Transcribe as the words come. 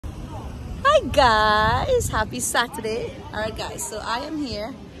Hi guys, happy Saturday. Alright guys, so I am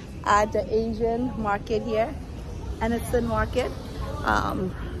here at the Asian market here, Enson market.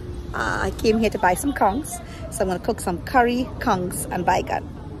 I came here to buy some conchs, so I'm going to cook some curry, conchs and baigan.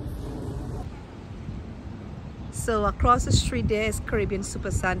 So across the street there is Caribbean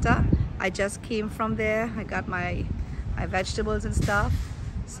Super Santa. I just came from there. I got my vegetables and stuff.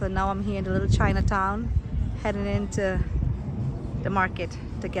 So now I'm here in the little Chinatown, heading into the market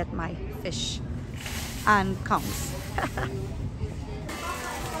to get my fish and conchs.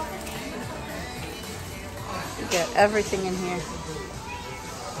 You get everything in here.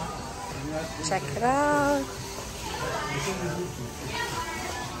 Check it out.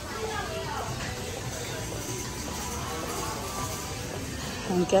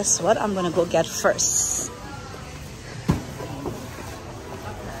 And guess what I'm gonna go get first?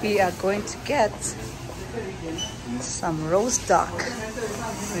 We are going to get some roast duck.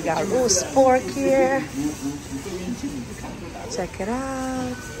 We got roast pork here. Check it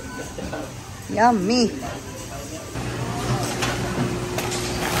out. Yummy.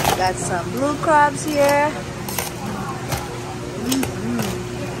 Got some blue crabs here.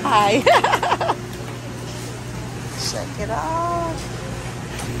 Hi. Check it out.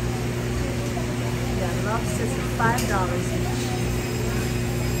 We got lobsters at $5 each.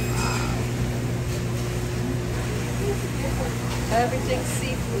 Everything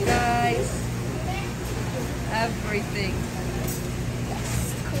seafood, guys. Everything.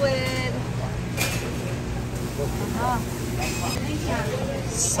 Squid.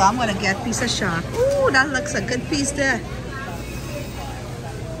 So I'm gonna get a piece of shark. Ooh, that looks a good piece there.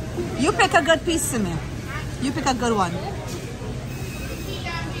 You pick a good piece to me. You pick a good one.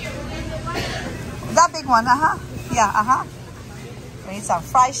 That big one, Yeah, We need some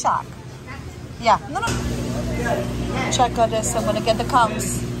fried shark. Yeah, no. Check out this, I'm gonna get the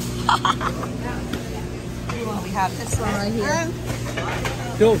conchs. We have this one right here.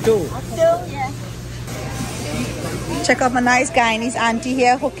 Two. Yeah. Check out my nice Guyanese auntie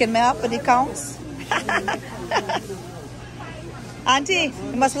here hooking me up with the conchs. Auntie,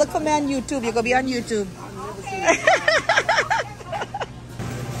 you must look for me on YouTube. You're gonna be on YouTube.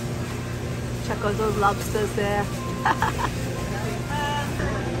 Check out those lobsters there.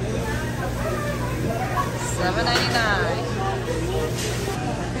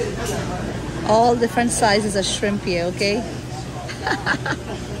 $7.99. All different sizes of shrimp here, okay?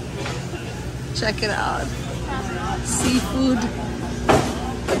 Check it out. Seafood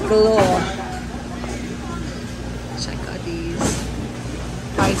galore. Check out these.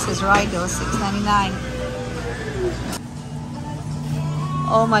 Price is right though, $6.99.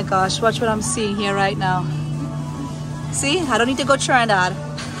 Oh my gosh, watch what I'm seeing here right now. See, I don't need to go Trinidad.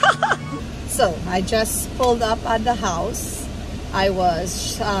 So I just pulled up at the house. I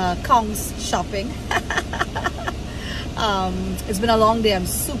was conchs shopping. It's been a long day. I'm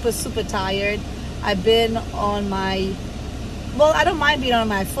super tired. I've been on my, well, I don't mind being on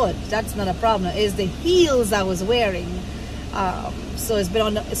my foot. That's not a problem. It's the heels I was wearing. So it's been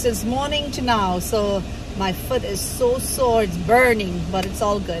on since morning to now. So my foot is so sore, it's burning, but it's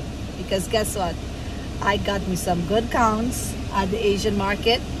all good because guess what? I got me some good conchs at the Asian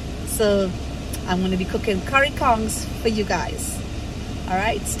market. So I'm going to be cooking curry conchs for you guys. All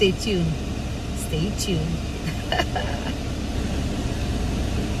right, stay tuned. Stay tuned.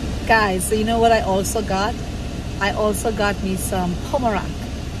 Guys, so you know what I also got? I also got me some pomerac.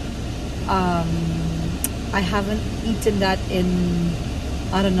 I haven't eaten that in,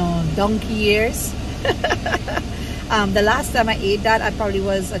 I don't know, donkey years. The last time I ate that, I probably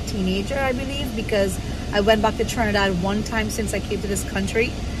was a teenager, I believe, because I went back to Trinidad one time since I came to this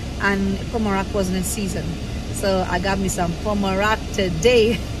country and pomerac wasn't in season. So I got me some pomerac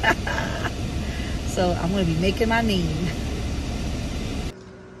today. So I'm going to be making my name.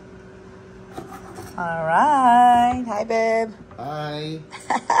 All right. Hi, babe. Hi.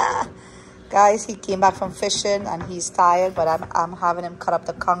 Guys, he came back from fishing and he's tired, but I'm having him cut up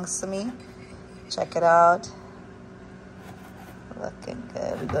the conchs for me. Check it out. Looking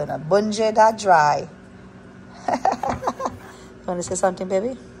good. We're going to bunge that dry. You want to say something,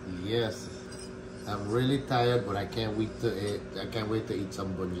 baby? Yes. I'm really tired, but I can't wait to eat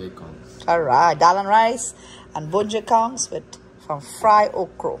some bunge conchs. All right. Dal and rice and bunge conchs with from fried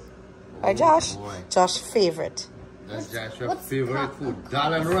okra. Right, Josh? Boy. Josh's favorite. That's Josh's favorite food.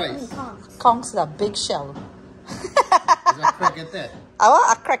 Dal and rice. Conchs is a big shell. It's a cricketeer.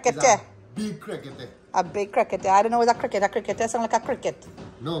 A cricketeer. Big cricketeer. A big cricketeer. I don't know what's a cricket. A cricketeer sounds like a cricket.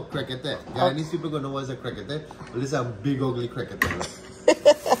 No, cricketeer. Guyanese people gonna know what's a cricketeer, but this is a big ugly cricketeer.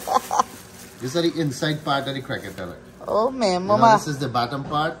 This is the inside part of the cricketeer. Oh man, You mama. know, this is the bottom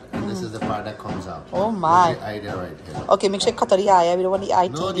part, and this is the part that comes out. Oh my. The eye there right here. Okay, make sure you cut out the eye. We don't want the eye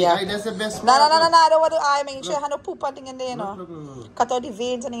No, teeth the there. eye, that's the best No, part. no, no, no, look. no, I don't want the eye. Make sure you have no poop and thing in there, you know. Look. Cut out the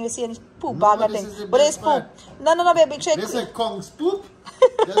veins and then you see any poop No, bag and this thing. is the But it's best poop. part. No, no, no, babe, make sure you This is Conch's poop.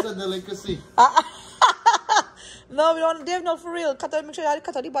 That's a delicacy. No, we don't. Dave, no, for real. Cut out, make sure you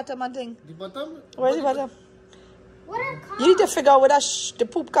cut out the bottom and thing. The bottom? Where's the bottom? What are called? You need to figure out where that the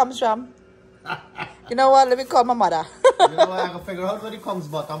poop comes from. You know what? Let me call my mother. You know what? I can figure out where the Conch's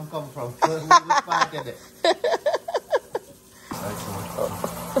bottom come from. Which part is it?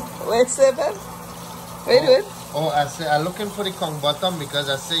 Wait, say, babe. What you doing? Oh, I say I'm looking for the Conch bottom because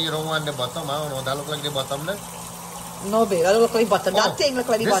I say you don't want the bottom. I don't know. That look like the bottom there. No, babe. That don't look like bottom. Oh, That thing look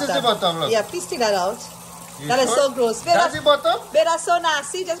like the this bottom. is the bottom, look. Yeah, please take that out. You That is sure? so gross. Babe, That's the bottom? babe, that's so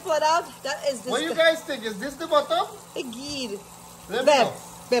nasty. Just pull it out. That is What do you disgusting. guys think? Is this the bottom? Gid. Let me Babe, know.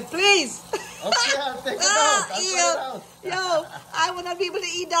 babe, please. Okay, I'll take it out. I'll Ew. put it out. Yo, I would not be able to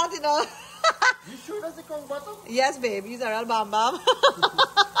eat that, you know. You sure that's the Conch bottom? Yes, babe. Use a real bam bam.